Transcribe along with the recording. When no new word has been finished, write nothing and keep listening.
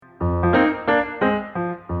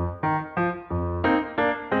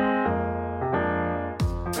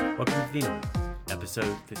Vino,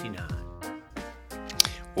 episode 59.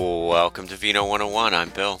 Welcome to Vino 101. I'm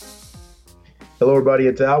Bill. Hello, everybody.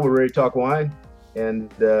 It's Al. We're ready to talk wine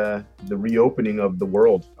and the reopening of the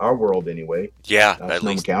world, our world anyway. Yeah,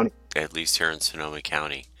 Sonoma County. At least here in Sonoma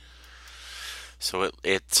County. So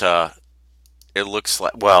it looks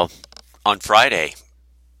like, well, on Friday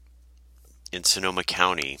in Sonoma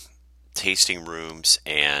County, tasting rooms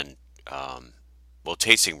and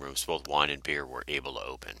tasting rooms, both wine and beer, were able to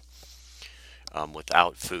open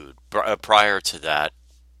without food. Prior to that,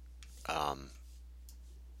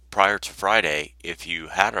 prior to Friday, if you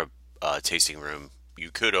had a tasting room, you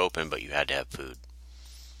could open, but you had to have food.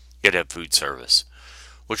 You had to have food service,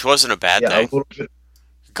 which wasn't a bad thing. It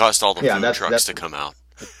caused all the food trucks to come out.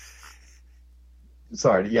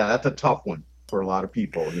 Sorry, that's a tough one for a lot of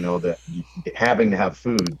people, that having to have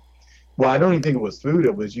food. Well, I don't even think it was food.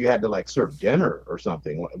 It was you had to serve dinner or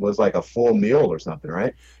something. It was like a full meal or something,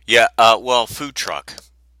 right? Yeah, food truck.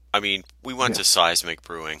 I mean, we went to Seismic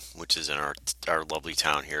Brewing, which is in our lovely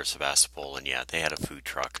town here, Sebastopol, and they had a food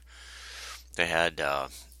truck. They had a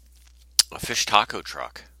fish taco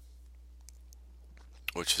truck,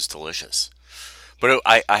 which was delicious. But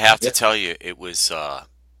I have to tell you, it was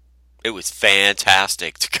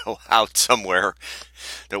fantastic to go out somewhere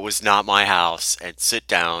that was not my house and sit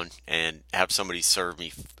down and have somebody serve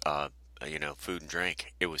me, food and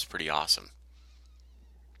drink. It was pretty awesome.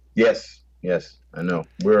 Yes, I know.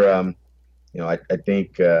 We're, I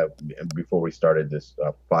think before we started this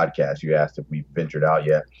podcast, you asked if we ventured out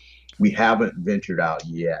yet. We haven't ventured out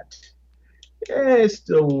yet. It's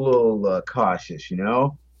still a little cautious,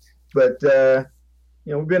 but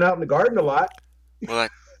we've been out in the garden a lot. Well,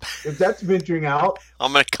 if that's venturing out,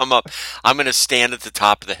 I'm going to come up. I'm going to stand at the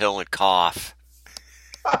top of the hill and cough.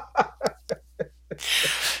 I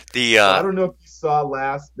don't know if you saw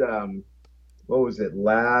last. What was it?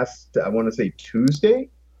 I want to say Tuesday.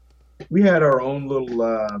 We had our own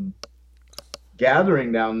little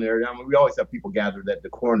gathering down there. I mean, we always have people gathered at the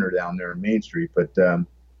corner down there on Main Street, but I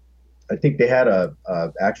think they had a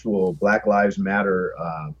actual Black Lives Matter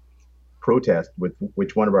protest with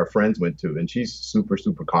which one of our friends went to, and she's super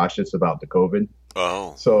cautious about the COVID.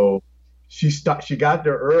 Oh, so she got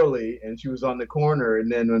there early, and she was on the corner,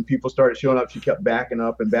 and then when people started showing up, she kept backing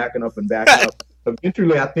up.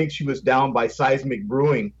 Eventually, I think she was down by Seismic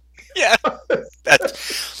Brewing. Yeah,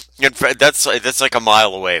 that's like a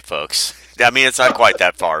mile away, folks. I mean, it's not quite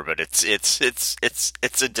that far, but it's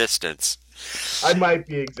a distance. I might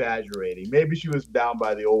be exaggerating. Maybe she was down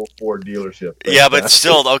by the old Ford dealership. But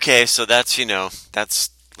still, okay. So that's that's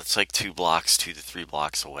like 2 to 3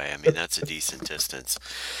 blocks away. I mean, that's a decent distance.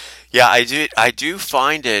 Yeah, I do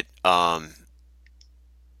find it.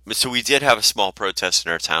 So we did have a small protest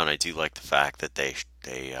in our town. I do like the fact that they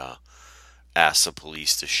asked the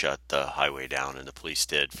police to shut the highway down, and the police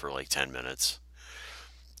did for like 10 minutes.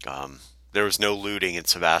 There was no looting in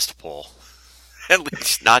Sebastopol, at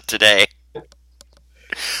least not today.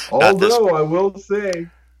 Although I will say,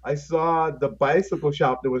 I saw the bicycle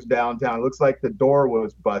shop that was downtown. It looks like the door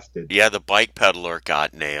was busted. Yeah, the bike peddler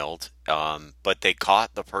got nailed, but they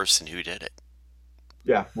caught the person who did it.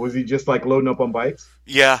 Yeah, was he just loading up on bikes?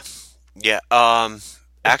 Yeah.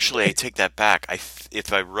 Actually, I take that back.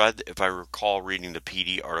 If I recall reading the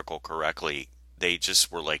PD article correctly, they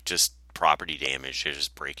just were just property damage. They're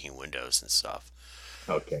just breaking windows and stuff.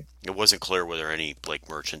 Okay. It wasn't clear whether any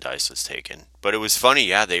merchandise was taken, but it was funny.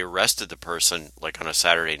 Yeah, they arrested the person on a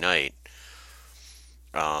Saturday night,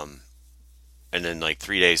 and then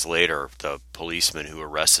 3 days later, the policeman who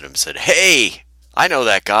arrested him said, "Hey, I know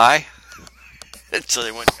that guy," and so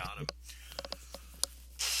they went and got him.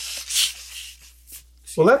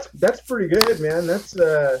 Well, that's pretty good, man. That's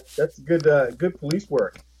good police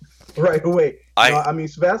work. Right away. I mean,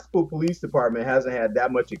 Sebastopol Police Department hasn't had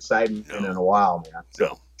that much excitement in a while, man.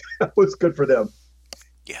 So that was good for them.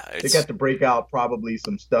 Yeah, they got to break out probably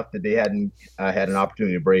some stuff that they hadn't had an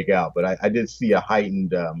opportunity to break out. But I did see a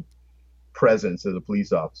heightened presence of the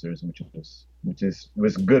police officers, which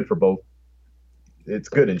was good for both. It's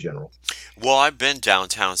good in general. Well, I've been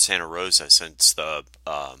downtown Santa Rosa since the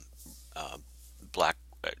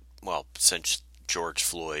since George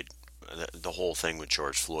Floyd. The whole thing with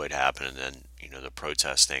George Floyd happened, and then the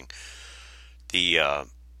protesting, the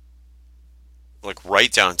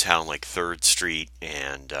right downtown, 3rd Street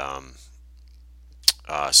and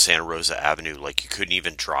Santa Rosa Avenue, you couldn't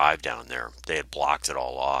even drive down there. They had blocked it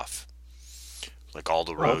all off, all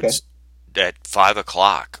the roads at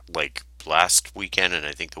 5:00, last weekend, and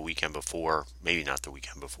I think the weekend before, maybe not the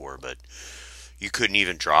weekend before, but you couldn't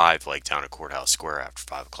even drive down to Courthouse Square after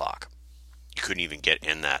 5:00. you couldn't even get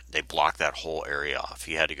in that. They blocked that whole area off.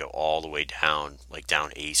 You had to go all the way down, like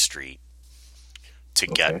down A Street, to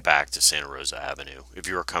Okay. get back to Santa Rosa Avenue if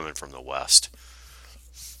you were coming from the west.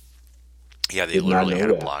 Yeah, they Did not literally know had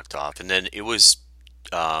it that. blocked off. And then it was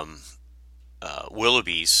um,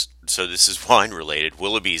 Willoughby's. So this is wine related.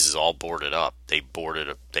 Willoughby's is all boarded up. They boarded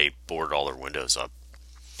all their windows up.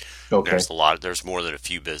 Okay. There's more than a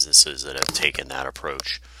few businesses that have taken that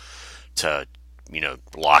approach to,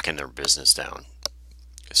 locking their business down.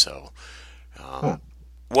 So, Huh.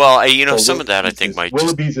 well, Well, some of that I think might just,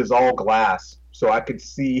 Willoughby's is all glass, so I could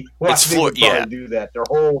see why it's they would yeah, probably do that. Their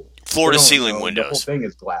whole floor they to don't, ceiling the whole windows. thing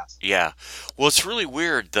is glass. Yeah. Well, it's really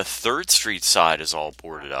weird. The Third Street side is all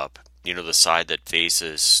boarded up. The side that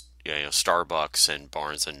faces, Starbucks and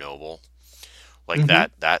Barnes and Noble, like Hmm.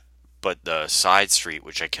 that. But the side street,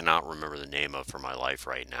 which I cannot remember the name of for my life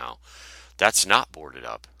right now, that's not boarded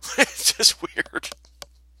up. It's just weird.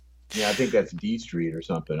 Yeah, I think that's D Street or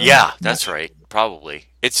something. Yeah, I'm not that's sure. right. Probably.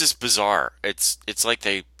 It's just bizarre. It's like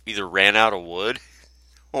they either ran out of wood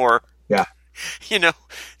or, Yeah. you know,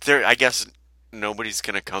 I guess nobody's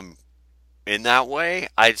gonna come in that way.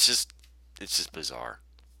 It's just bizarre.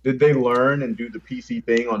 Did they learn and do the PC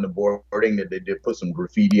thing on the boarding? That they did put some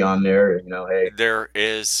graffiti on there? Hey, There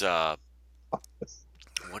is what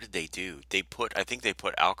did they do? I think they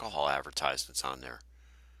put alcohol advertisements on there.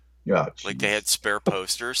 yeah, Like they had jeez. spare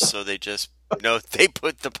posters, so they just no, they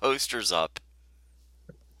put the posters up.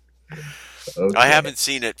 I Okay. haven't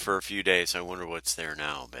seen it for a few days. I wonder what's there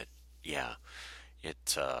now, but yeah, it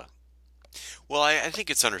well, I think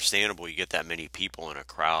it's understandable. You get that many people in a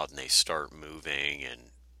crowd and they start moving,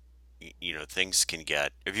 and things can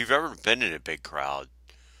get. If you've ever been in a big crowd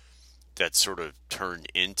that sort of turned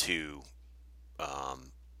into,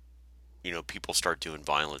 um, people start doing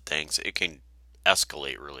violent things, it can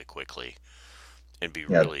escalate really quickly and be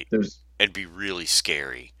Yeah, really there's.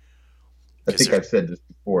 scary. I Because think I've said this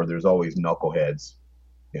before. There's always knuckleheads.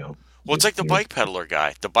 You know, well, it's just like the bike peddler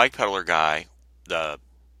guy. The bike peddler guy. The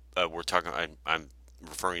we're talking. I'm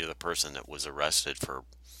referring to the person that was arrested for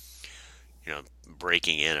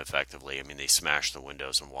breaking in effectively. I mean, they smashed the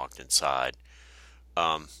windows and walked inside.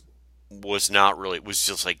 Um, was not really was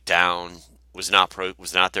just like down. Was not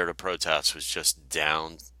there to protest. Was just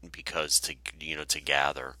down because to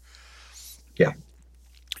gather Yeah.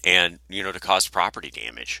 and to cause property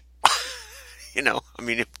damage. I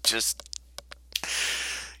mean, it just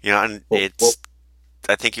and Well, it's.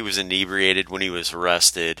 I think he was inebriated when he was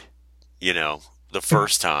arrested. The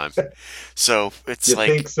first time. So it's you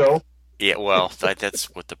think like, so? yeah, well, that's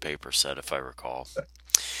what the paper said, if I recall.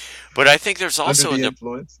 But I think there's Under also the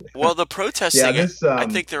influence? the Yeah. protesting. This. I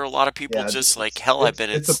think there are a lot of people Yeah. just like, hell, I've been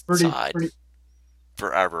It's a pretty inside pretty.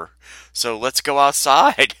 forever, so let's go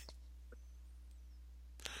outside.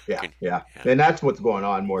 Yeah. Can- Yeah. yeah, And that's what's going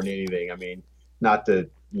on more than anything. I mean, not to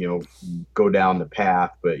go down the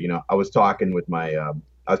path, but I was talking with my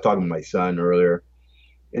son earlier.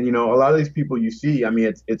 And a lot of these people you see, I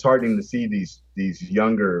mean, it's heartening to see these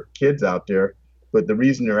younger kids out there, but the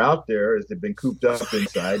reason they're out there is they've been cooped up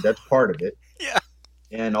inside. That's part of it, yeah,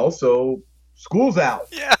 and also school's out,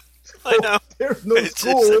 yeah. I so know. there's no It's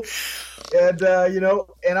school, and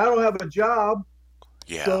and I don't have a job,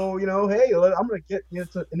 yeah, so hey, I'm gonna get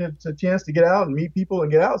and it's a chance to get out and meet people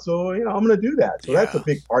and get out, so I'm gonna do that. So that's a yeah,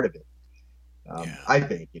 big part of it, yeah. I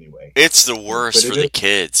think anyway. It's the worst But for it the is,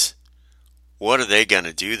 kids. What are they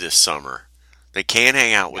gonna do this summer? They can't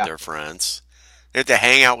hang out with yeah, their friends. They have to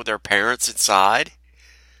hang out with their parents inside.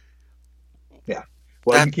 yeah.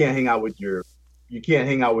 Well, That you can't hang out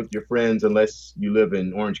with your friends unless you live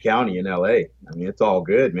in Orange County in LA. I mean, it's all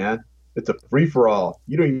good, man. It's a free for all.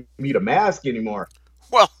 You don't even need a mask anymore.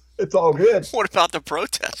 well, It's all good. what about the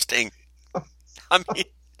protesting? I mean,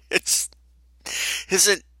 it's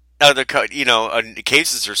isn't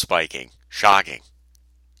cases are spiking. Shocking,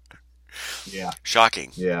 Yeah,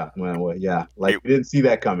 shocking. yeah. Well, yeah. Like It, we didn't see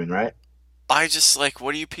that coming, right? I just like,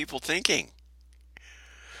 what are you people thinking?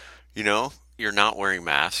 You're not wearing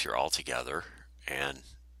masks. You're all together, and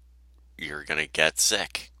you're gonna get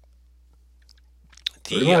sick.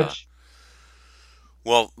 Pretty The much.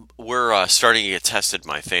 Well, we're starting to get tested,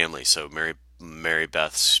 my family. So Mary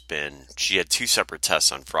Beth's been. She had two separate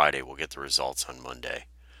tests on Friday. We'll get the results on Monday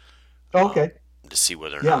um, Okay. to see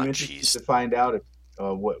whether or Yeah, I'm not interested she's. to find out if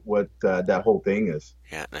what that whole thing is.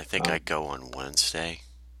 Yeah, and I think I Um, go on Wednesday,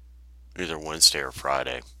 either Wednesday or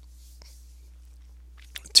Friday.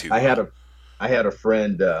 I To had a I had a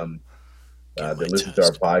friend get my that listens to our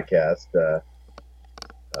test. podcast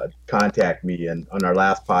contact me, and on our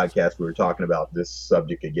last podcast we were talking about this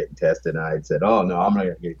subject of getting tested, and I had said, "Oh no, I'm not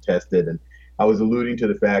going to get tested," and I was alluding to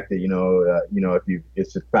the fact that if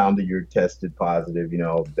it's found that you're tested positive,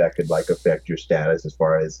 that could like affect your status as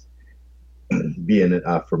far as being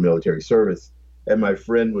for military service. And my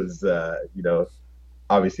friend was,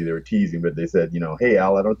 obviously they were teasing, but they said, hey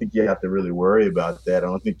Al, I don't think you have to really worry about that. I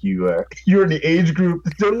don't think you're in the age group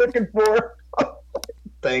that they're looking for.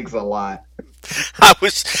 Thanks a lot. I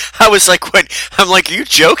was like, what? I'm like, are you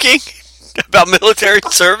joking about military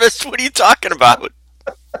service? What are you talking about?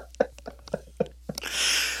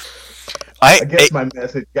 I guess my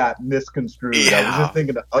message got misconstrued. Yeah. I was just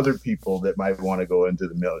thinking of other people that might want to go into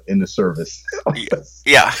in the service.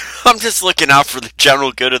 Yeah, I'm just looking out for the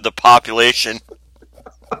general good of the population.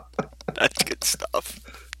 That's good stuff.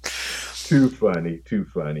 Too funny.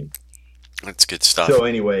 That's good stuff. So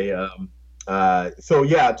anyway,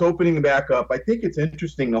 it's opening back up. I think it's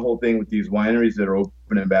interesting, the whole thing with these wineries that are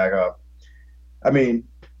opening back up. I mean,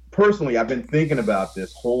 personally, I've been thinking about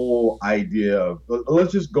this whole idea of,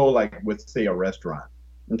 let's just go like with, say, a restaurant.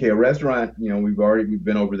 Okay, a restaurant, we've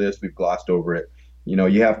been over this, we've glossed over it.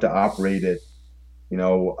 You have to operate it,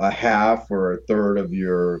 a half or a third of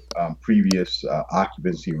your previous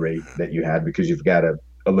occupancy rate that you had, because you've got to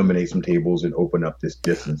eliminate some tables and open up this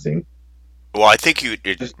distancing. Well, I think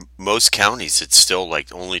most counties, it's still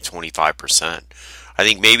like only 25%. I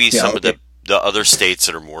think maybe some of the other states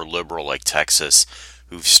that are more liberal, like Texas,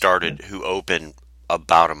 who opened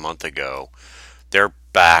about a month ago, they're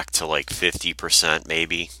back to like 50%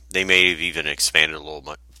 maybe. They may have even expanded a little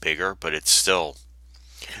bit bigger, but it's still.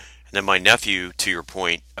 And then my nephew, to your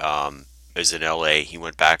point, is in LA. He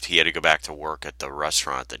had to go back to work at the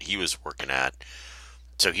restaurant that he was working at.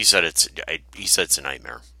 So he said it's a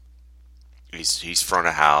nightmare. He's front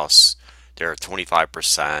of house. They're at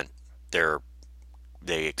 25%.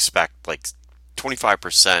 They expect like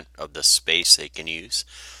 25% of the space they can use.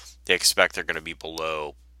 They expect they're going to be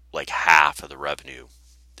below like half of the revenue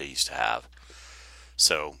they used to have.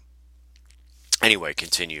 So anyway,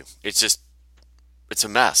 continue. It's a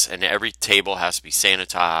mess, and every table has to be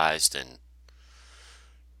sanitized, and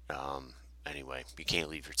anyway, you can't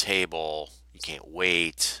leave your table. You can't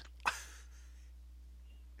wait.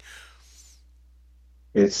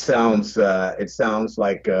 It sounds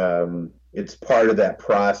like it's part of that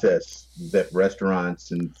process that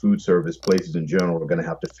restaurants and food service places in general are going to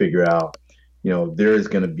have to figure out. There is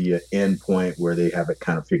going to be an end point where they have it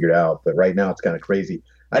kind of figured out, but right now it's kind of crazy.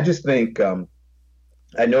 I just think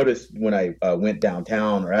I noticed when I went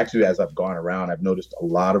downtown, or actually as I've gone around, I've noticed a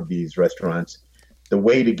lot of these restaurants, the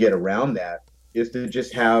way to get around that is to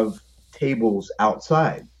just have tables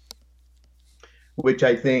outside. Which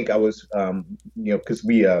I think I was, because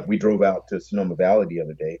we drove out to Sonoma Valley the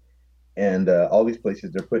other day, and all these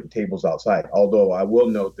places, they're putting tables outside. Although I will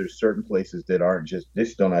note there's certain places that aren't they're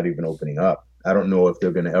still not even opening up. I don't know if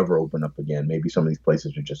they're going to ever open up again. Maybe some of these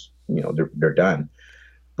places are just, they're done.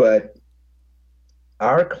 But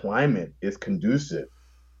our climate is conducive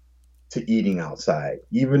to eating outside,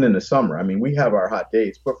 even in the summer. I mean, we have our hot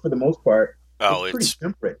days, but for the most part, it's pretty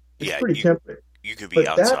temperate. It's pretty temperate. You could be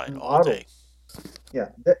outside all day. Yeah,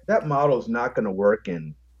 that model is not going to work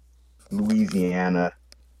in Louisiana.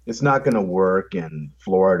 It's not going to work in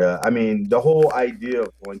Florida. I mean, the whole idea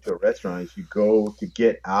of going to a restaurant is you go to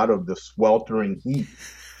get out of the sweltering heat.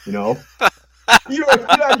 You're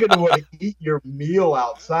not going to want to eat your meal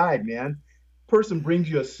outside, man. Person brings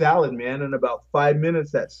you a salad, man, in about 5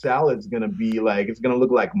 minutes, that salad's going to be like, it's going to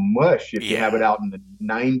look like mush if you have it out in the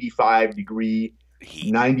 95-degree,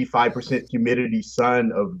 95% humidity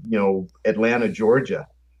sun of, Atlanta, Georgia.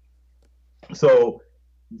 So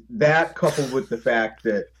that, coupled with the fact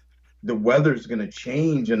that the weather's going to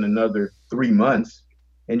change in another 3 months,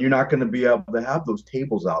 and you're not going to be able to have those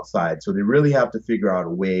tables outside. So they really have to figure out a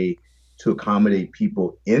way to accommodate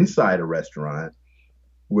people inside a restaurant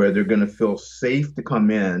where they're going to feel safe to come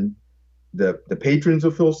in. The patrons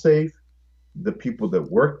will feel safe. The people that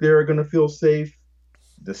work there are going to feel safe.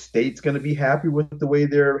 The state's going to be happy with the way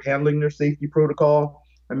they're handling their safety protocol.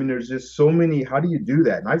 I mean, there's just so many. How do you do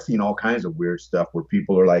that? And I've seen all kinds of weird stuff where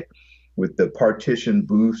people are like with the partition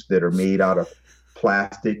booths that are made out of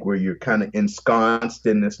plastic, where you're kind of ensconced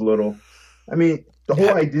in this little. I mean, the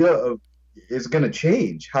whole idea of is going to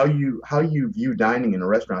change how you view dining in a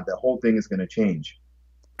restaurant. That whole thing is going to change.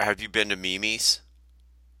 Have you been to Mimi's?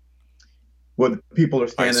 Well, people are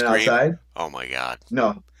standing outside? Oh my God.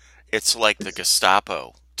 No. It's like the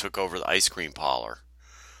Gestapo took over the ice cream parlor,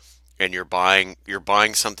 and you're buying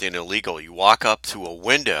something illegal. You walk up to a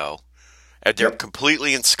window, and they're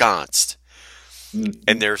completely ensconced,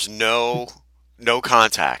 and there's no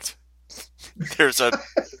contact. There's like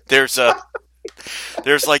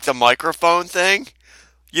the microphone thing.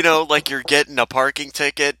 You know, like you're getting a parking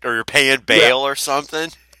ticket or you're paying Yeah. bail or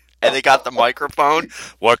something, and they got the microphone.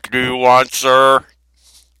 What do you want, sir?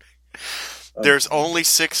 Oh, There's only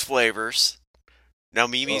 6 flavors. Now,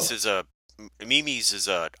 oh. Mimi's is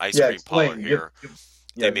a ice Yeah, cream parlor explain. here.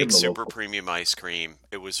 Yeah, They give make them a super local. premium ice cream.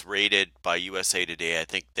 It was rated by USA Today. I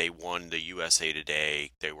think they won the USA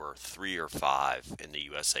Today. They were 3 or 5 in the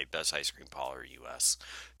USA Best Ice Cream Parlor US.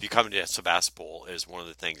 If you come to Sebastopol, is one of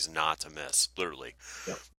the things not to miss. Literally,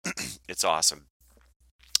 Yeah. it's awesome.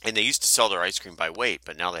 And they used to sell their ice cream by weight,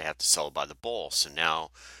 but now they have to sell it by the bowl. So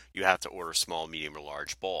now you have to order small, medium, or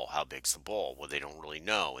large bowl. How big's the bowl? Well, they don't really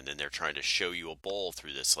know. And then they're trying to show you a bowl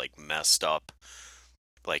through this like messed up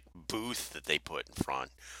like booth that they put in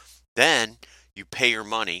front. Then you pay your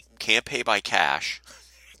money. Can't pay by cash.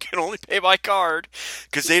 Can only pay by card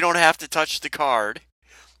because they don't have to touch the card.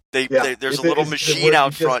 Yeah. There's a little Is it machine where you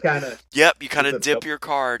out just front. kind of Yep, you kind with of the dip your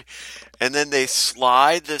card, and then they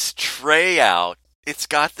slide this tray out. It's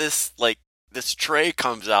got this like this tray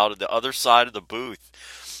comes out of the other side of the booth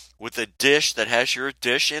with a dish that has your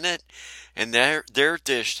dish in it, and their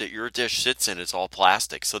dish that your dish sits in is all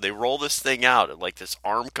plastic. So they roll this thing out, and like this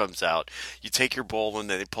arm comes out. You take your bowl and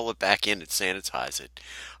then they pull it back in and sanitize it.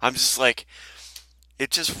 I'm just like,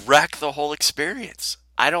 it just wrecked the whole experience.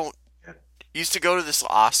 I don't used to go to this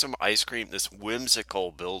awesome ice cream, this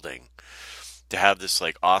whimsical building to have this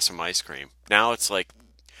like awesome ice cream. Now it's like,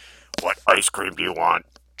 what ice cream do you want?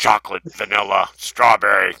 Chocolate, vanilla,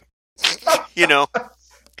 strawberry. You know,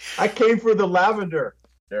 I came for the lavender.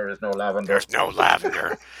 There is no lavender. there's no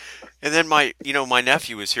lavender. And then my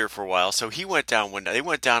nephew was here for a while, so he went down when they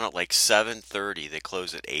went down at like 7:30. They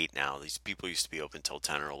close at 8 now. These people used to be open till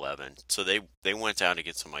 10 or 11. So they went down to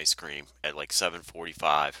get some ice cream at like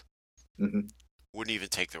 7:45. Hmm. Wouldn't even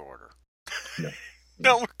take their order. No.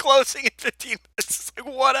 No, we're closing in 15 minutes. It's like,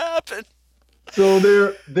 what happened? So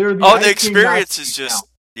they're the Oh, the ice cream experience is Nazis now. just,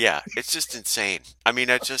 yeah, it's just insane. I mean,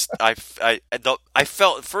 I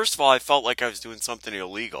felt, first of all, I felt like I was doing something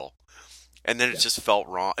illegal, and then it Yeah, just felt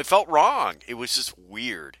wrong. It felt wrong. It was just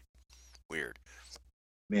weird, weird.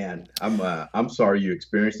 man. I'm sorry you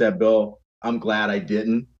experienced that, Bill. I'm glad I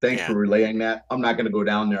didn't. Thanks Yeah, for relaying that. I'm not gonna go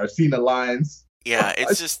down there. I've seen the lines. yeah.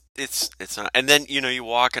 It's just, it's not. And then you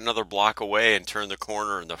walk another block away and turn the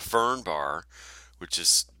corner, and the Fern Bar, which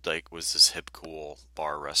is like was this hip, cool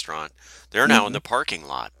bar restaurant. They're now in Hmm. the parking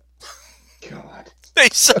lot. God, They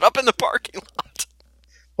set up in the parking lot.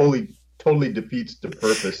 holy, totally defeats the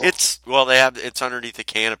purpose. It's underneath the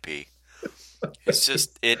canopy. It's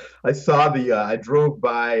just it. I saw the. I drove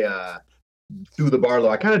by through the Barlow.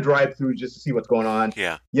 I kind of drive through just to see what's going on.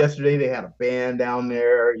 Yeah, Yesterday they had a band down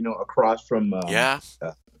there, across from yeah,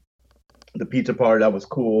 uh, the pizza parlor. That was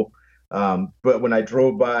cool. But when I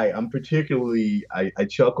drove by, I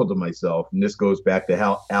chuckled to myself, and this goes back to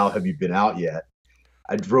how Al, have you been out yet?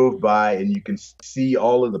 I drove by, and you can see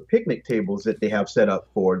all of the picnic tables that they have set up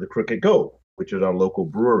for the Crooked Goat, which is our local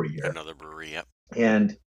brewery here. another brewery. Yep.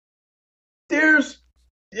 And there's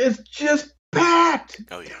it's just packed.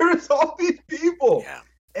 Oh yeah, There's all these people, yeah.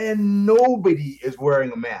 and nobody is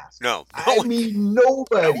wearing a mask. No, no I one, mean, no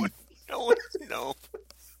one, nobody. no one, no,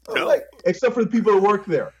 I'm no. like, except for the people that work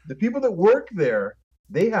there. The people that work there,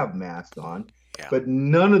 they have masks on, Yeah, but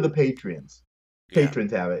none of the yeah,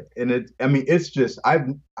 patrons have it. And I mean, it's just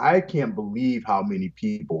I can't believe how many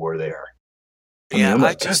people were there. I mean, yeah. I'm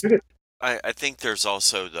like, God, I think there's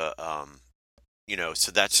also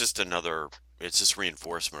so that's just another. It's just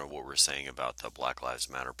reinforcement of what we're saying about the Black Lives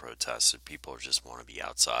Matter protests. That people just want to be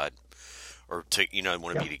outside or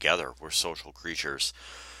want to yeah, be together. We're social creatures.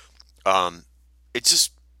 Um, it's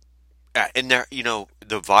just and there,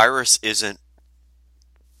 the virus isn't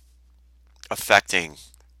affecting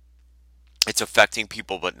it's affecting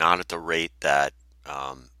people, but not at the rate that,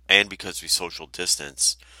 and because we social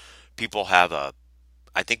distance, people have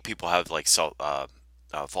I think people have like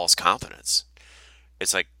false confidence.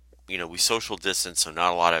 It's like, we social distance, so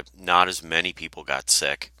not as many people got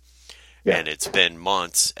sick, yeah, and it's been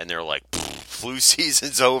months, and they're like, flu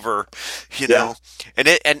season's over, you yeah. know,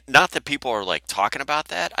 and not that people are like talking about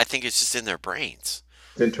that. I think it's just in their brains.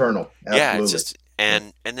 It's internal, Yeah, it's absolutely. just, Yeah.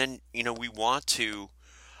 and then, we want to.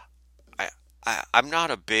 I, I'm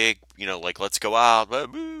not a big, like let's go out, but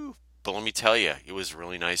let me tell you, it was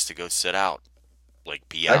really nice to go sit out, like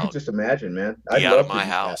I could just imagine, man. I'd be out of love to my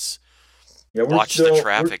do that. house, Yeah, watch the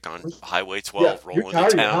traffic on we're Highway yeah. 12 You're roll into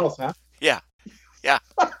tired of your town. house, huh? Yeah, yeah,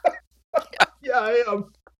 Yeah, I am.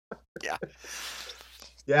 yeah,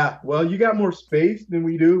 Yeah, well, you got more space than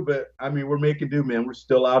we do, but I mean, we're making do, man. We're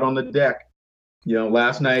still out on the deck.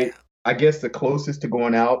 Last night, yeah, I guess the closest to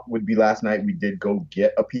going out would be last night. We did go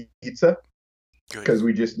get a pizza. Good. because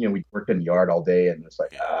we just, we worked in the yard all day, and it's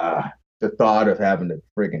like, the thought of having to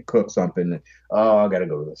friggin' cook something. Oh, I gotta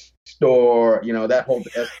go to the store. That whole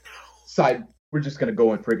side. We're just gonna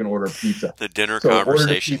go and friggin' order a pizza. The dinner So ordered a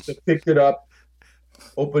conversation. pizza, picked it up,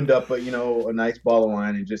 opened up a nice bottle of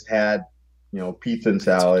wine, and just had pizza and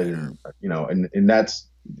salad, dinner. and that's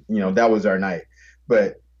that was our night.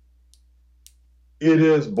 But it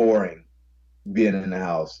is boring being in the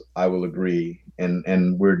house. I will agree,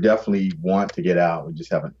 and we're definitely want to get out.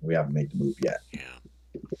 We haven't made the move yet. Yeah.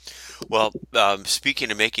 Well,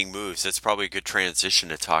 speaking of making moves, that's probably a good transition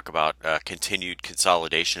to talk about continued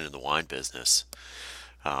consolidation in the wine business.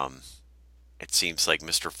 Um, it seems like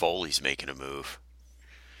Mr. Foley's making a move.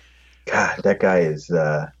 God, that guy is.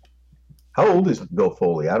 How old is Bill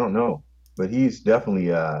Foley? I don't know, but he's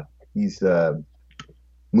definitely he's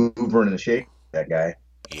mover and a shake. That guy.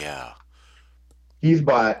 Yeah.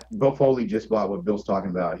 Bill Foley just bought what Bill's talking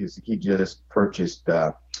about. He just purchased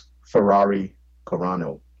Ferrari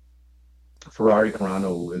Carano. Ferrari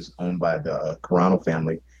Carano is owned by the Carano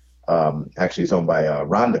family. Actually, it's owned by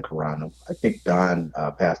Rhonda Carano. I think Don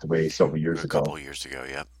passed away several years ago. A couple of years ago,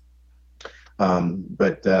 yeah.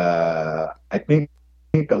 But I think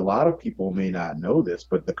a lot of people may not know this,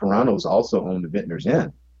 but the Caranos also own the Vintners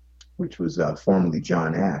Inn, which was formerly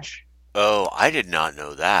John Ash. Oh, I did not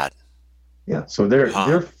know that. Yeah, so they're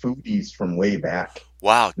foodies from way back.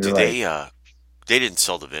 Wow, they didn't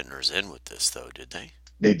sell the Vintners Inn with this though, did they?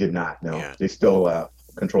 They did not. No, Yeah. They still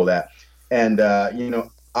control that. And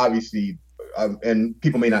obviously, and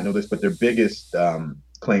people may not know this, but their biggest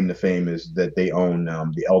claim to fame is that they own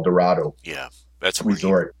the El Dorado. Yeah, that's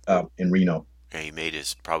resort in Reno. Yeah, he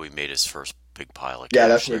probably made his first big pile of cash. Yeah,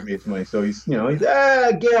 that's where he made his money. So he's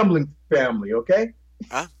a gambling family, okay?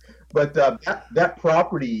 Huh? But that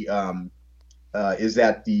property is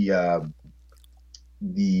at the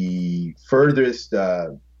furthest.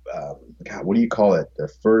 God, what do you call it?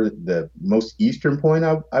 The most eastern point,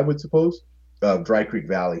 I would suppose, of Dry Creek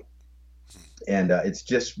Valley, and it's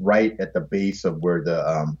just right at the base of where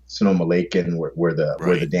the Sonoma Lake and where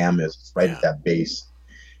the dam is. It's right at that base,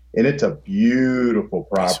 and it's a beautiful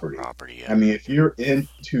property. Yeah. I mean, if you're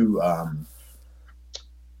into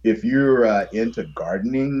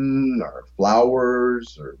gardening or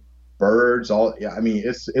flowers or birds, I mean,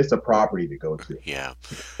 it's a property to go to. Yeah,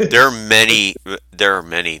 there are many. There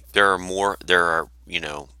are more.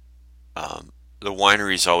 The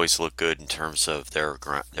wineries always look good in terms of their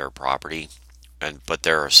property, but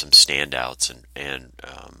there are some standouts, and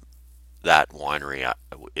that winery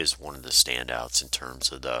is one of the standouts in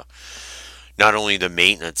terms of not only the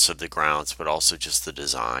maintenance of the grounds, but also just the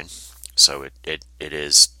design. So it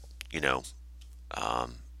is,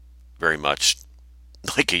 very much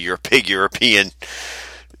like a big European,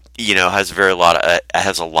 has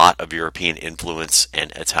a lot of European influence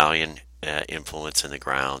and Italian influence in the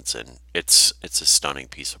grounds, and it's a stunning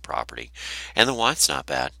piece of property, and the wine's not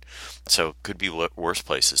bad, so it could be worse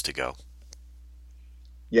places to go.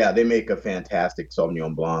 Yeah, they make a fantastic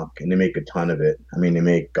Sauvignon Blanc, and they make a ton of it. I mean, they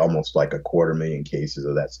make almost like 250,000 cases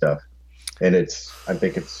of that stuff, and I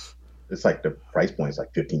think it's like the price point is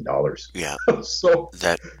like $15. Yeah, so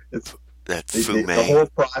that Fumé. The whole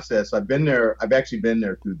process. I've actually been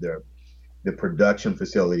there through the production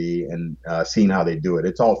facility and seen how they do it.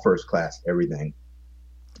 It's all first class, everything.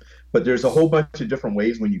 But there's a whole bunch of different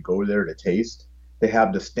ways when you go there to taste. They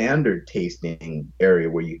have the standard tasting area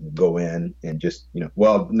where you can go in and just,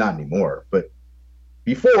 well, not anymore, but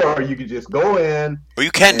before you could just go in. Well,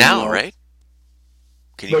 you can now, right?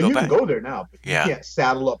 Can you can go there now, but you can't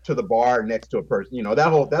saddle up to the bar next to a person.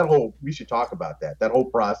 That whole, we should talk about that. That whole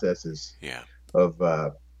process is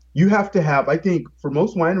you have to have, I think for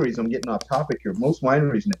most wineries, I'm getting off topic here, most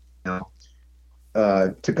wineries now,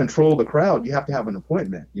 to control the crowd, you have to have an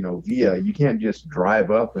appointment, you can't just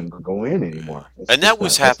drive up and go in anymore. And that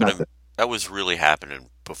was happening. That was really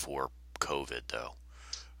happening before COVID, though,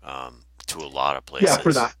 to a lot of places.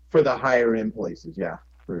 Yeah, for the higher end places, yeah.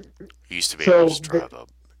 You used to be able to just drive up.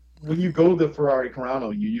 When you go to the Ferrari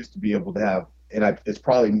Carano, you used to be able to have, and it's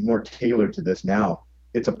probably more tailored to this now,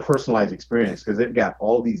 it's a personalized experience because they've got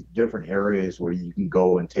all these different areas where you can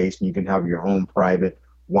go and taste, and you can have your own private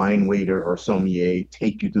wine waiter or sommelier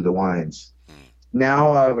take you through the wines.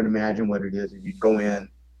 Now I would imagine what it is. If you go in,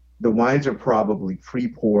 the wines are probably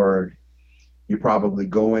pre-poured. You probably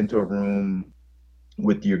go into a room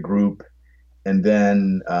with your group, and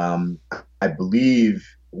then I believe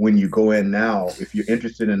when you go in now, if you're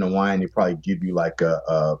interested in a wine, they probably give you like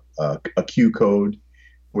a Q code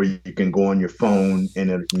where you can go on your phone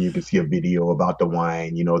and you can see a video about the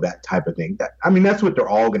wine, that type of thing. That's what they're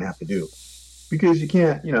all going to have to do. because you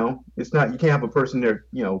can't, it's not, you can't have a person there,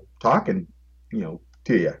 talking, to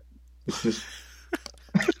you. It's just,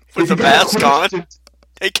 With if the you got mask on. questions,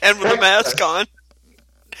 They can with the mask on.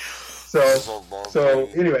 so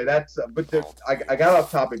anyway, that's, I got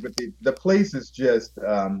off topic, but the place is just,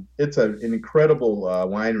 it's an incredible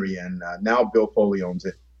winery, and now Bill Foley owns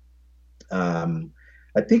it.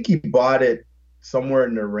 I think he bought it somewhere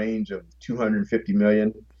in the range of 250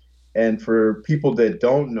 million. And for people that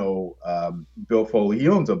don't know, Bill Foley, he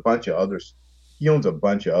owns a bunch of other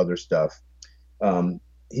stuff. Doesn't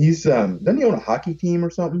he own a hockey team or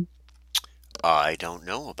something? I don't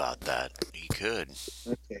know about that. He could.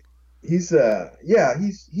 Okay. He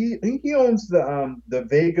owns the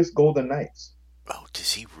Vegas Golden Knights. Oh,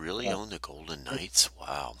 does he really own the Golden Knights?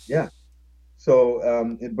 Wow. Yeah.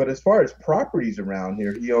 So, but as far as properties around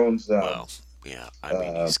here, he owns. Well, yeah. I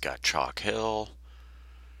mean, he's got Chalk Hill,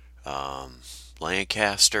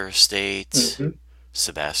 Lancaster Estates, Mhm.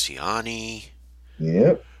 Sebastiani.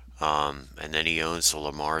 Yep. And then he owns the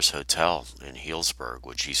Lamar's Hotel in Healdsburg,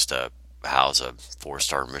 which used to house a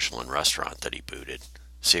 4-star Michelin restaurant that he booted.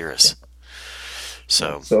 Cirrus.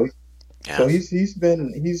 So yeah.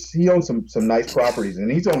 He owns some nice properties,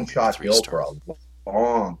 and he's owned Chalk Hill for a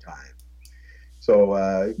long time. So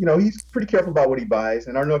he's pretty careful about what he buys.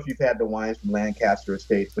 And I don't know if you've had the wines from Lancaster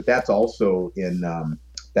Estates, but that's also in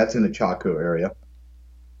the Chalk Hill area.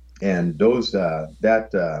 And those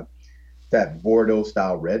that Bordeaux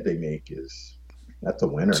style red they make that's a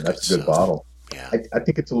winner. That's a good bottle. Yeah. I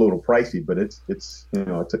think it's a little pricey, but it's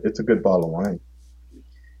a good bottle of wine.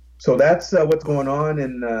 So that's what's going on,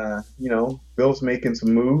 and Bill's making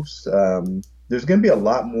some moves. There's going to be a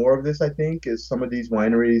lot more of this, I think, as some of these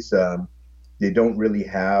wineries they don't really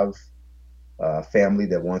have a family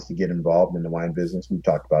that wants to get involved in the wine business. We've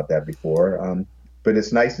talked about that before, but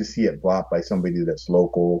it's nice to see it bought by somebody that's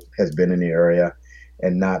local, has been in the area,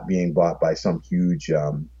 and not being bought by some huge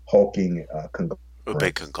hulking conglomerate. A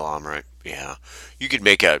big conglomerate, yeah. You could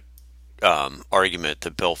make a argument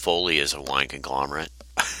that Bill Foley is a wine conglomerate.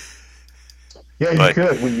 Yeah, you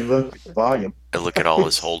could when you look at the volume. I look at all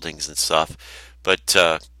his holdings and stuff. But,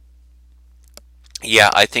 yeah,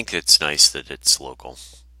 I think it's nice that it's local.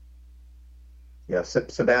 Yeah,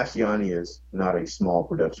 Sebastiani is not a small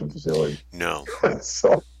production facility. No.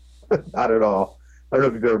 So, not at all. I don't know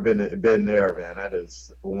if you've ever been there, man.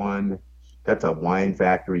 That's a wine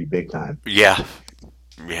factory big time. Yeah.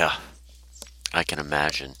 Yeah. I can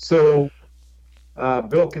imagine. So,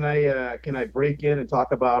 Bill, can I break in and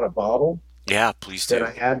talk about a bottle? Yeah, please do. That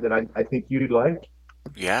I had that I think you'd like.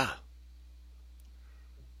 Yeah.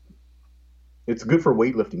 It's good for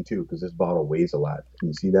weightlifting too, because this bottle weighs a lot. Can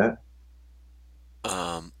you see that?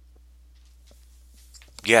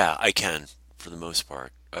 Yeah, I can, for the most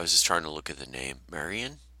part. I was just trying to look at the name.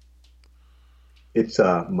 Marion? It's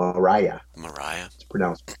Maraia. Maraia? It's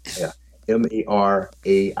pronounced Maraia.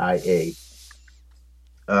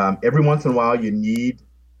 Every once in a while you need,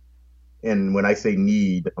 and when I say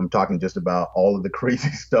need, I'm talking just about all of the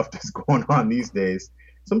crazy stuff that's going on these days.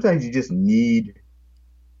 Sometimes you just need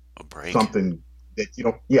a break. Something that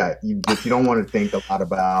that you don't want to think a lot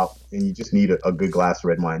about, and you just need a good glass of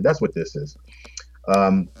red wine. That's what this is.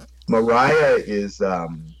 Maraia is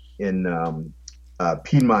in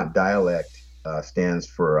Piedmont dialect stands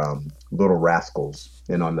for Little Rascals,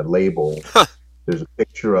 and on the label there's a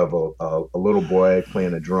picture of a little boy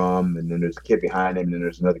playing a drum, and then there's a kid behind him, and then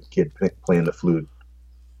there's another kid playing the flute.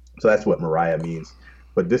 So that's what Maraia means.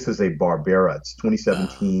 But this is a Barbera. It's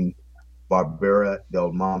 2017 Barbera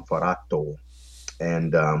del Monferrato,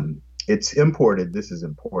 and it's imported. This is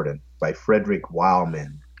important by Frederick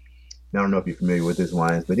Wildman. Now, I don't know if you're familiar with his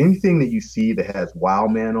wines, but anything that you see that has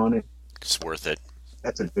Wildman on it, it's worth it.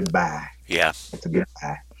 That's a good buy. Yeah, it's a good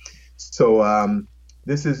buy. So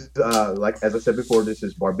this is like as I said before, this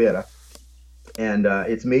is Barbera, and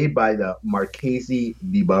it's made by the Marchesi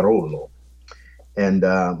di Barolo. And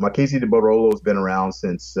Marchesi di Barolo has been around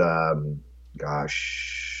since, the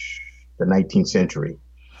 19th century.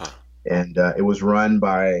 Huh. And it was run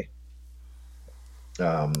by,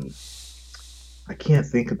 I can't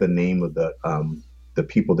think of the name of the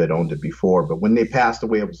people that owned it before, but when they passed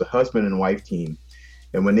away, it was a husband and wife team.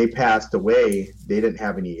 And when they passed away, they didn't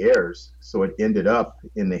have any heirs, so it ended up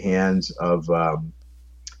in the hands of an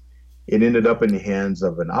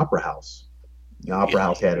opera house. The opera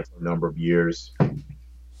house had it for a number of years.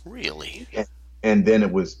 Really? And then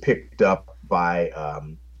it was picked up by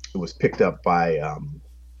what's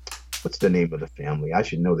the name of the family? I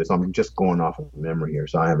should know this. I'm just going off of memory here,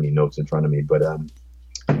 so I don't have any notes in front of me. But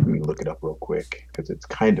let me look it up real quick because it's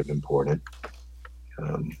kind of important.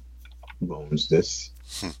 Who owns this?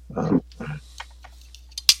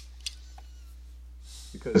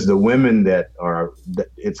 because the women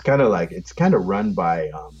it's kind of like it's kind of run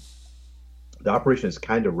by the operation is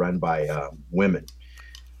kind of run by women,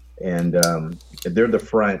 and they're the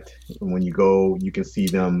front. When you go, you can see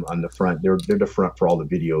them on the front. They're the front for all the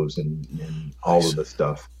videos and all of the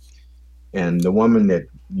stuff. And the woman that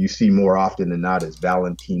you see more often than not is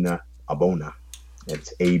Valentina Abona.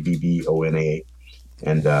 It's Abbona,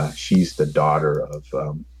 and she's the daughter of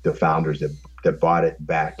the founders that bought it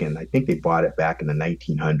back in. I think they bought it back in the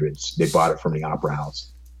 1900s. They bought it from the Opera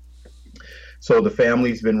House. So the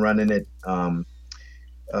family's been running it.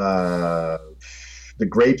 The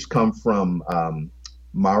grapes come from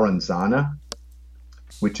Maranzana,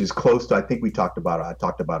 which is close to. I think I talked about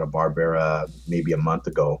a Barbera maybe a month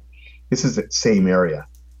ago. This is the same area.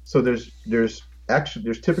 So there's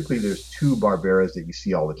typically two Barberas that you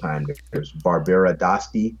see all the time. There's Barbera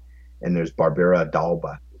d'Asti and there's Barbera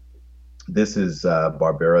d'Alba. This is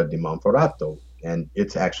Barbera di Monferrato, and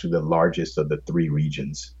it's actually the largest of the three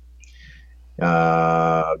regions. Handpicked.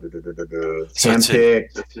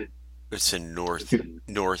 It's in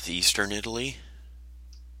northeastern Italy.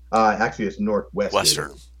 Actually, it's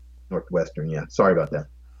northwestern. Northwestern, yeah. Sorry about that.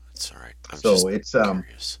 It's all right. It's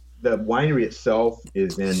curious. The winery itself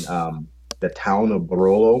is in the town of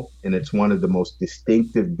Barolo, and it's one of the most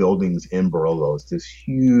distinctive buildings in Barolo. It's this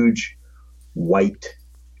huge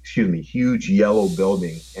yellow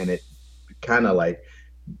building, and it kind of like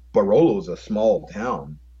Barolo's a small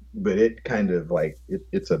town, but it kind of like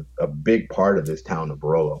it's a big part of this town of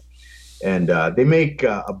Barolo. And they make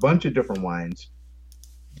a bunch of different wines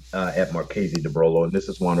at Marchesi di Barolo, and this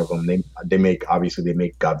is one of them. They make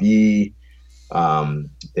Gavi,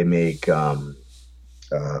 they make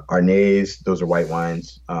Arnaz. Those are white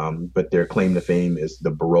wines, but their claim to fame is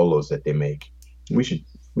the Barolos that they make. We should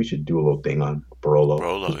do a little thing on Barolo.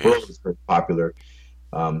 Barolo is very popular.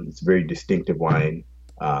 It's a very distinctive wine,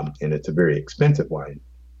 and it's a very expensive wine.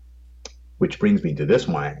 Which brings me to this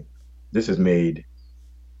wine. This is made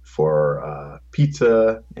for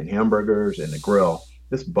pizza and hamburgers and the grill.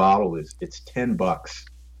 This bottle it's $10.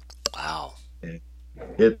 Wow. And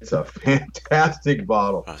it's a fantastic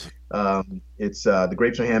bottle. It's the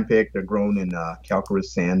grapes are handpicked. They're grown in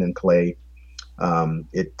calcareous sand and clay.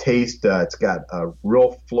 It tastes. It's got a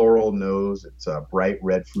real floral nose. It's a bright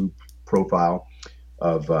red fruit profile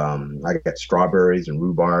of I got strawberries and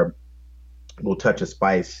rhubarb. A little touch of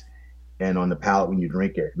spice, and on the palate when you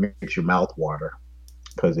drink it, it makes your mouth water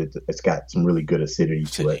because it's got some really good acidity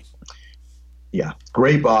to it. Yeah,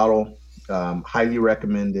 great bottle. Highly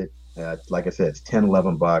recommend it. Like I said, it's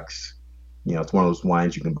 $10-11. It's one of those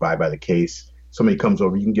wines you can buy by the case. Somebody comes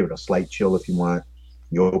over, you can give it a slight chill if you want.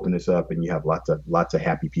 You open this up and you have lots of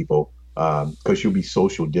happy people because you'll be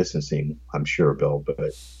social distancing, I'm sure, Bill, but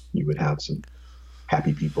you would have some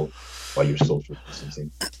happy people while you're social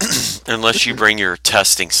distancing. Unless you bring your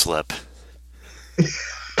testing slip.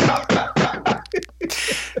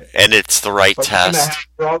 And it's the right test.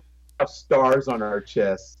 We're all have stars on our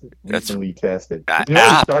chests. Recently tested.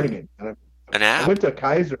 Starting it. An app. I went to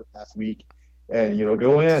Kaiser last week, and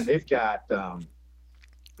go in. They've got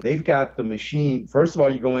the machine. First of all,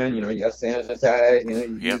 you go in. You got sanitize.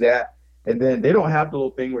 You do that, and then they don't have the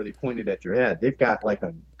little thing where they point it at your head. They've got like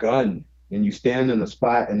a gun, and you stand in the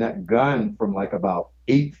spot, and that gun from like about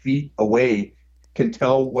 8 feet away can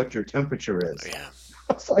tell what your temperature is. Yeah.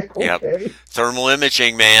 I was like, okay. Yep. Thermal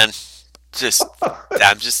imaging, man. Just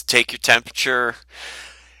take your temperature.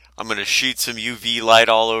 I'm gonna shoot some UV light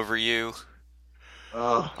all over you.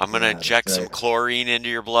 I'm gonna inject some chlorine into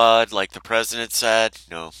your blood, like the president said.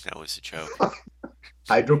 No, that was a joke.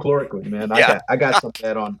 Hydrochloroquine, man. Yeah. I got some of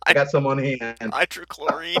that on. I got some on hand.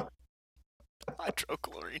 Hydrochlorine.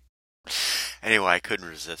 Anyway, I couldn't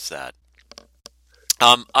resist that.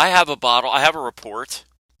 I have a bottle. I have a report.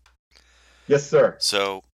 Yes, sir.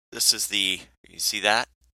 So this is you see that?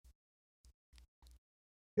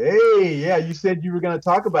 Hey, yeah, you said you were going to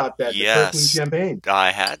talk about that. Yes. The champagne.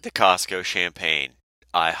 I had the Costco champagne.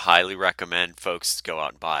 I highly recommend folks go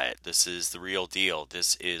out and buy it. This is the real deal.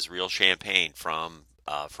 This is real champagne from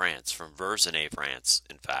France, from Verzenay, France,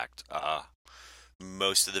 in fact.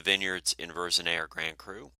 Most of the vineyards in Verzenay are Grand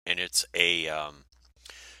Cru, and it's a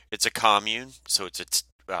commune, so it's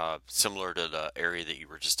similar to the area that you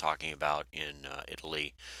were just talking about in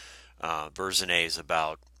Italy. Verzenay is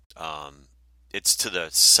about it's to the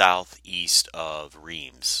southeast of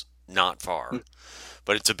Reims, not far,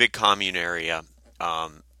 but it's a big commune area.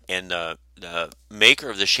 And the maker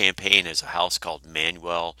of the champagne is a house called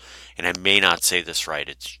Manuel, and I may not say this right.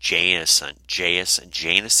 It's Jainson.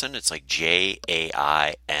 It's like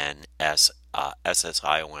Jainson.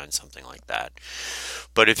 SSION, something like that.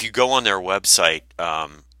 But if you go on their website,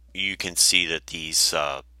 you can see that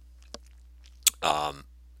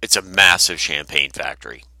it's a massive champagne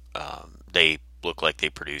factory. They look like they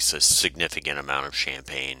produce a significant amount of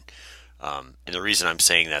champagne. And the reason I'm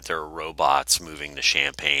saying that, there are robots moving the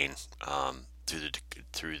champagne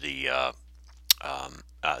through the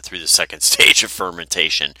second stage of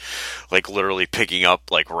fermentation, like literally picking up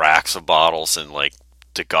like racks of bottles and like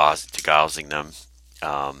degausing them.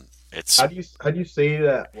 It's How do you say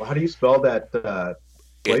that? Well, how do you spell that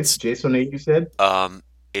place? it's Jason 8, you said?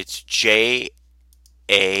 it's JANISSON.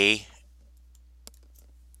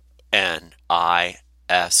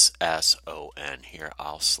 Here,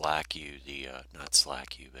 I'll slack you not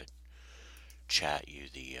slack you, but chat you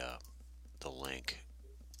the link.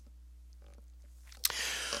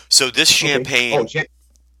 So this Okay. champagne, Oh,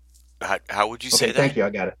 how would you say okay. Thank that? you. I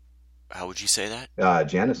got it. How would you say that,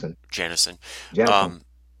 Janison. Janison? Janison. Um,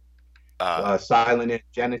 uh, Silent N.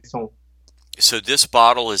 Janison. so this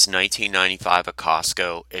bottle is 19.95 at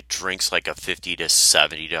Costco. It drinks like a $50 to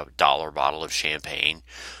 $70 bottle of champagne.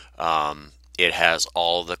 It has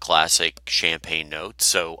all the classic champagne notes,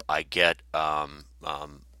 so I get on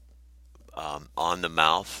the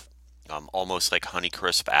mouth, almost like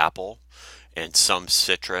Honeycrisp apple, and some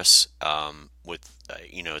citrus. With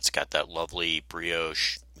it's got that lovely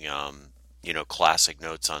brioche, classic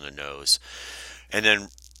notes on the nose, and then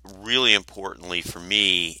really importantly for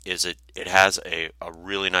me is it has a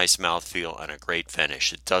really nice mouthfeel and a great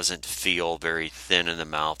finish. It doesn't feel very thin in the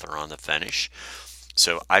mouth or on the finish.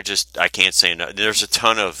 So I can't say enough. There's a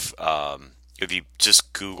ton of if you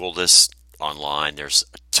just Google this online, there's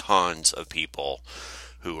tons of people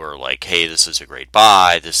who are like, "Hey, this is a great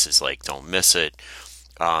buy. This is like, don't miss it."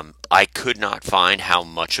 I could not find how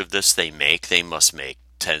much of this they make. They must make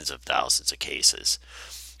tens of thousands of cases.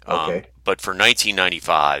 Okay. But for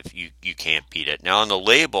 1995, you can't beat it. Now on the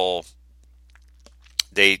label,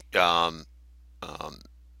 they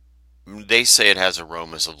they say it has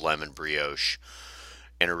aromas of lemon brioche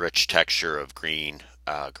and a rich texture of green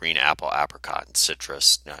apple, apricot, and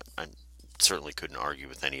citrus. I certainly couldn't argue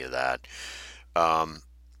with any of that. Um,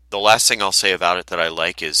 the last thing I'll say about it that I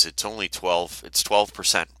like is it's only 12. It's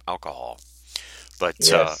 12% alcohol, but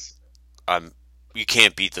Yes. I'm you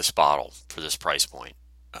can't beat this bottle for this price point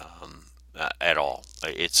at all.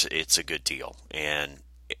 It's a good deal, and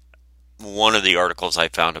one of the articles I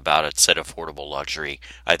found about it said affordable luxury.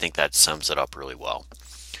 I think that sums it up really well.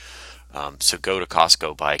 So go to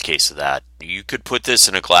Costco, buy a case of that. You could put this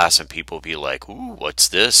in a glass and people would be like, "Ooh, what's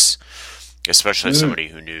this?" Especially Mm, somebody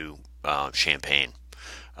who knew champagne.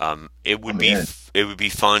 It would I'm be in. it would be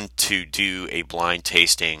fun to do a blind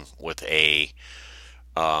tasting with a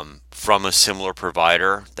from a similar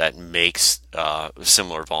provider that makes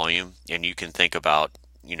similar volume, and you can think about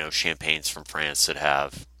champagnes from France that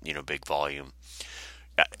have big volume.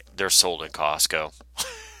 They're sold in Costco,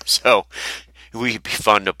 so it would be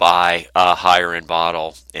fun to buy a higher end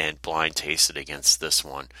bottle and blind taste it against this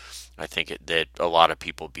one. I think that a lot of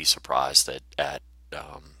people would be surprised at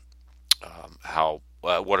how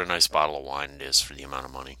what a nice bottle of wine it is for the amount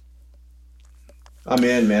of money. I'm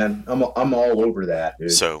in, man. I'm all over that,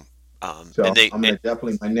 dude. So, and So they I'm gonna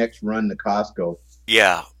definitely my next run to Costco.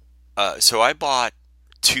 yeah. So I bought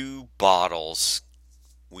two bottles.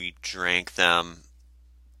 We drank them.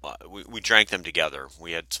 We drank them together.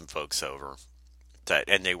 We had some folks over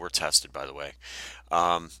and they were tested, by the way.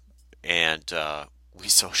 Um, and we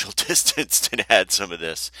social distanced and had some of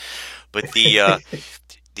this. But the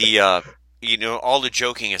all the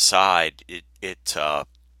joking aside, it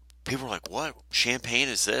people were like, "What champagne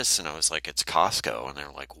is this?" And I was like, "It's Costco," and they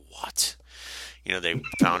were like, "What?" They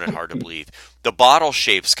found it hard to believe. The bottle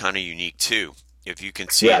shape's kind of unique too. If you can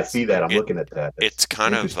see Yeah, I it, see that. I'm it looking at that. it's That's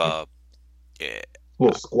kind of interesting. eh, A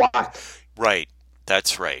little squat. right.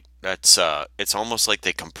 That's right. That's it's almost like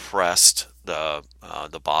they compressed the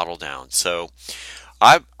bottle down. So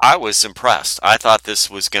I was impressed. I thought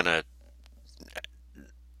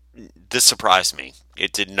this surprised me.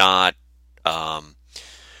 It did not. Um,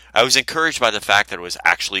 I was encouraged by the fact that it was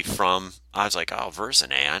actually from. I was like, oh,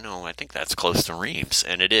 Verzenay. I know. I think that's close to Reims,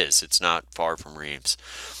 and it is. It's not far from Reims.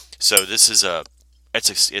 So this is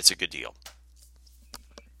it's a good deal.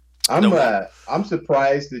 The one, I'm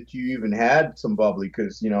surprised that you even had some bubbly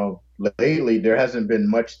because lately there hasn't been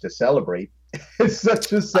much to celebrate. It's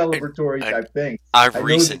such a I, celebratory I type thing. I've I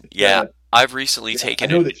know recent that. yeah I've recently Yeah, I taken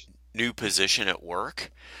know a that. new position at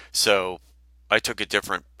work, so I took a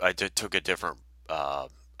different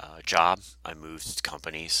job. I moved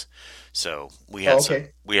companies, so Oh,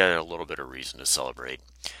 okay. we had a little bit of reason to celebrate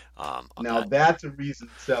on Now that. that's a reason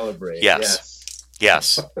to celebrate. Yes,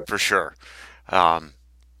 Yes. yes, for sure. Um,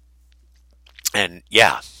 and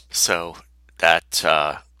yeah, so that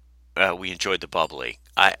we enjoyed the bubbly.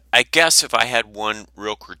 I guess if I had one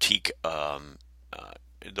real critique,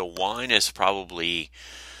 the wine is probably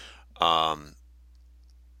um,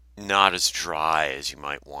 not as dry as you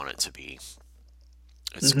might want it to be.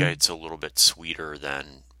 Hmm. It's a little bit sweeter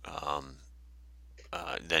than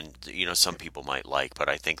some people might like, but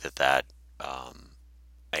I think that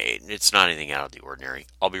it's not anything out of the ordinary.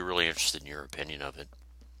 I'll be really interested in your opinion of it.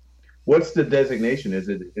 What's the designation? Is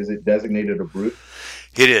it designated a brut?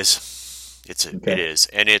 It is. It Okay. is,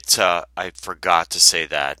 and I forgot to say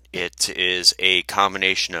that it is a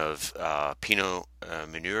combination of Pinot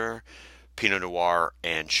Meunier, Pinot Noir,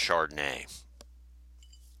 and Chardonnay.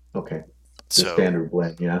 Okay. The So standard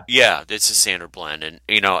blend. Yeah. yeah, it's a standard blend, and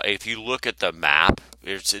if you look at the map,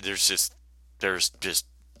 there's just there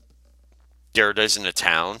isn't a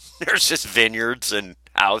town. There's just vineyards and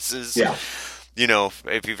houses. Yeah.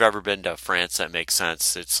 If you've ever been to France, that makes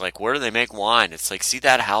sense. It's like, where do they make wine? It's like, see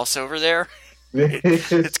that house over there? It, it's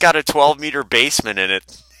There's got a 12-meter basement in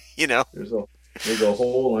it. You know? a there's a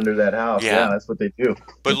hole under that house. Yeah. Yeah, that's what they do.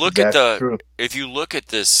 But That's look at exactly true. if you look at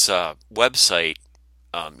this website,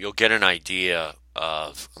 you'll get an idea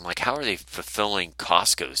of, I'm like, how are they fulfilling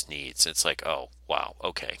Costco's needs? It's like, oh, wow,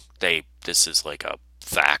 okay. This is like a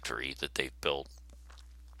factory that they've built.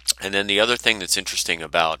 And then the other thing that's interesting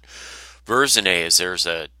about Verzenay is there's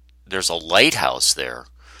a lighthouse there.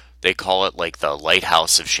 They call it like the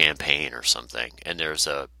Lighthouse of Champagne or something. And there's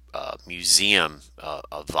a museum,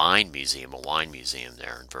 a vine museum, a wine museum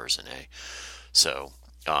there in Verzenay. So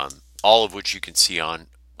all of which you can see on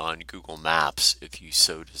Google Maps if you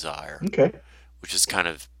so desire, Okay. which is kind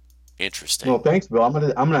of interesting. Well, thanks, Bill. I'm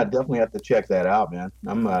gonna definitely have to check that out, man.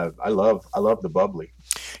 I love the bubbly.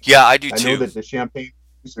 Yeah, I do I know too. that the champagne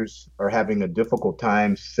producers are having a difficult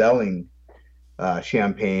time selling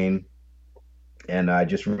champagne, and I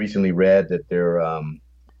just recently read that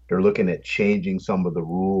they're looking at changing some of the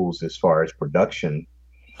rules as far as production,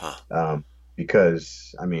 Huh.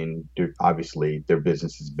 because I mean, obviously their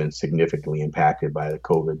business has been significantly impacted by the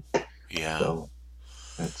COVID. Yeah. So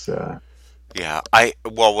that's Yeah.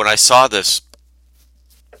 Well, when I saw the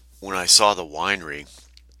winery,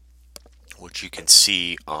 which you can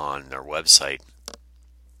see on their website,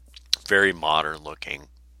 very modern looking,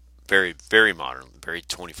 very, very modern, very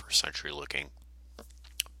 21st century looking,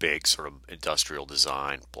 big sort of industrial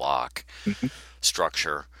design, block,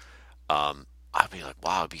 structure. I'd be like,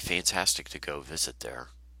 wow, it'd be fantastic to go visit there.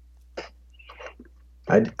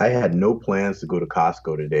 I had no plans to go to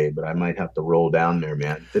Costco today, but I might have to roll down there,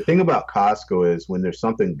 man. The thing about Costco is when there's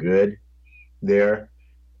something good there,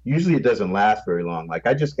 usually it doesn't last very long. Like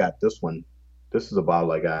I just got this one. This is a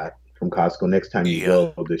bottle I got from Costco. Next time you Yeah.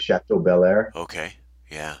 go, the Chateau Bel Air. Okay.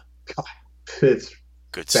 Yeah. It's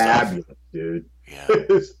Good stuff. fabulous, dude. Yeah.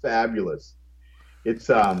 It's fabulous. It's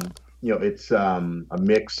a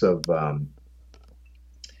mix of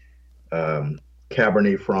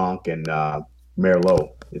Cabernet Franc and Merlot.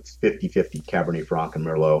 It's 50-50 Cabernet Franc and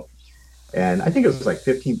Merlot. And I think it was like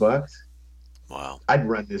 15 bucks. Wow. I'd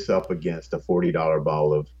run this up against a $40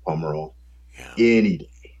 bottle of Pomerol Yeah. any day.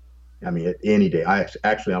 I mean, any day. I'm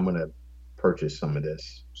going to purchase some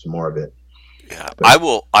more of it. Yeah. But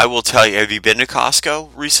I will tell you, have you been to Costco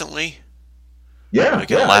recently? yeah, Like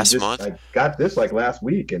in the yeah. last month? I got this like last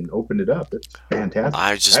week and opened it up. It's fantastic.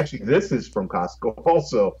 I just Actually, this is from Costco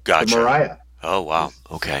also. The gotcha. Mariah Oh wow. is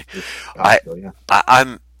Okay. is I, Costco. Yeah.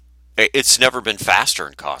 I'm it's never been faster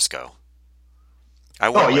in Costco. I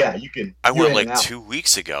Oh went like yeah, I you're went in and like out. 2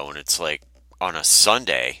 weeks ago, and it's like on a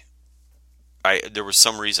Sunday. I there was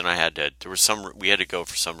some reason I had to. There was some we had to go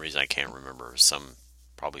for some reason I can't remember. Some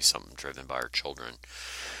probably something driven by our children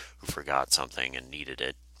who forgot something and needed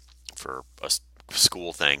it for a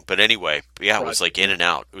school thing. But anyway, yeah, it was like Project. in Yeah. and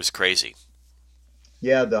out. It was crazy.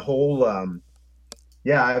 Yeah, the whole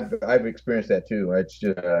yeah, I've experienced that too.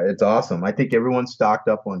 It's awesome. I think everyone's stocked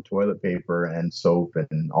up on toilet paper and soap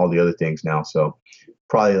and all the other things now. So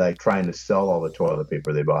probably like trying to sell all the toilet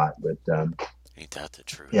paper they bought. But Ain't that the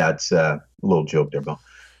truth? yeah, it's a little joke there, Bill.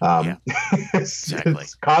 Yeah, exactly.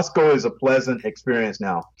 Costco is a pleasant experience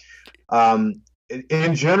now.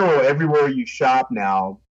 In general, everywhere you shop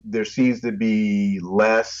now, there seems to be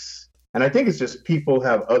less, and I think it's just people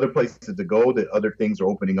have other places to go that other things are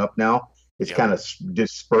opening up now. It's Yep. kind of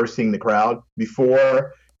dispersing the crowd.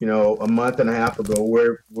 Before, a month and a half ago,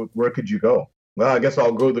 where could you go? well, I guess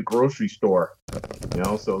I'll go to the grocery store.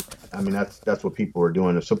 So I mean that's what people are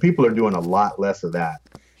doing. So people are doing a lot less of that.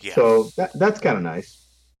 Yeah. So that's kind of nice.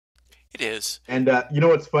 It is. And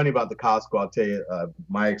what's funny about the Costco? I'll tell you.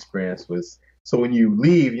 My experience was, so when you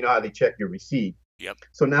leave, you know how they check your receipt. Yep.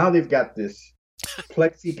 So now they've got this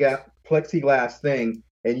plexiglass thing,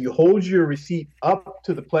 and you hold your receipt up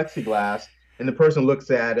to the plexiglass, and the person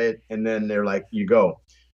looks at it, and then they're like, "You go."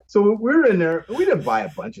 So we're in there. We didn't buy a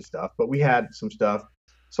bunch of stuff, but we had some stuff.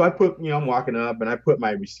 So I put, I'm walking up, and I put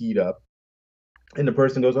my receipt up, and the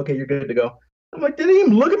person goes, "Okay, you're good to go." I'm like, they didn't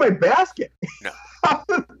even look at my basket. No. How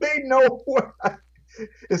did they know what?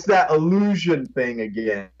 It's that illusion thing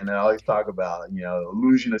again, and I always talk about,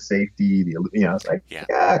 illusion of safety. It's like,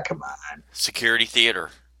 yeah, come on. Security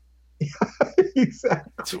theater.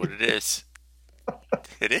 Exactly. That's what it is.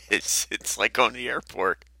 It is. It's like going to the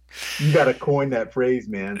airport. You got to coin that phrase,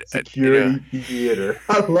 man. Security theater.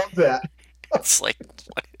 I love that. It's like,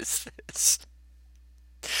 what is this?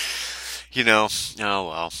 Oh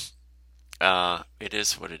well. It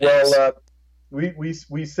is what it is. Well,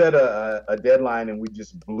 we set a deadline, and we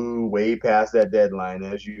just blew way past that deadline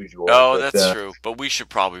as usual. Oh, that's true. But we should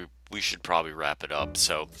probably wrap it up.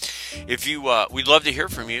 So, if you we'd love to hear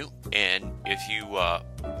from you, and if you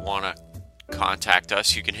want to contact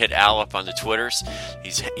us, you can hit Al up on the Twitters.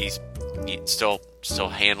 He's still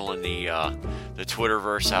handling the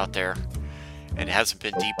Twitterverse out there, and it hasn't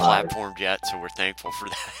been deplatformed yet. So we're thankful for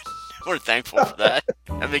that. We're thankful for that.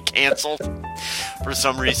 Have it canceled for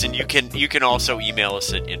some reason. You can also email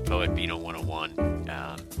us at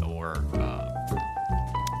info@Beano101 or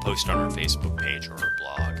post on our Facebook page or our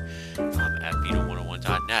blog at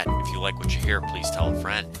Beano101.net. If you like what you hear, please tell a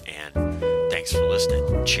friend. And thanks for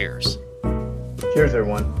listening. Cheers. Cheers,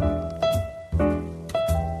 everyone.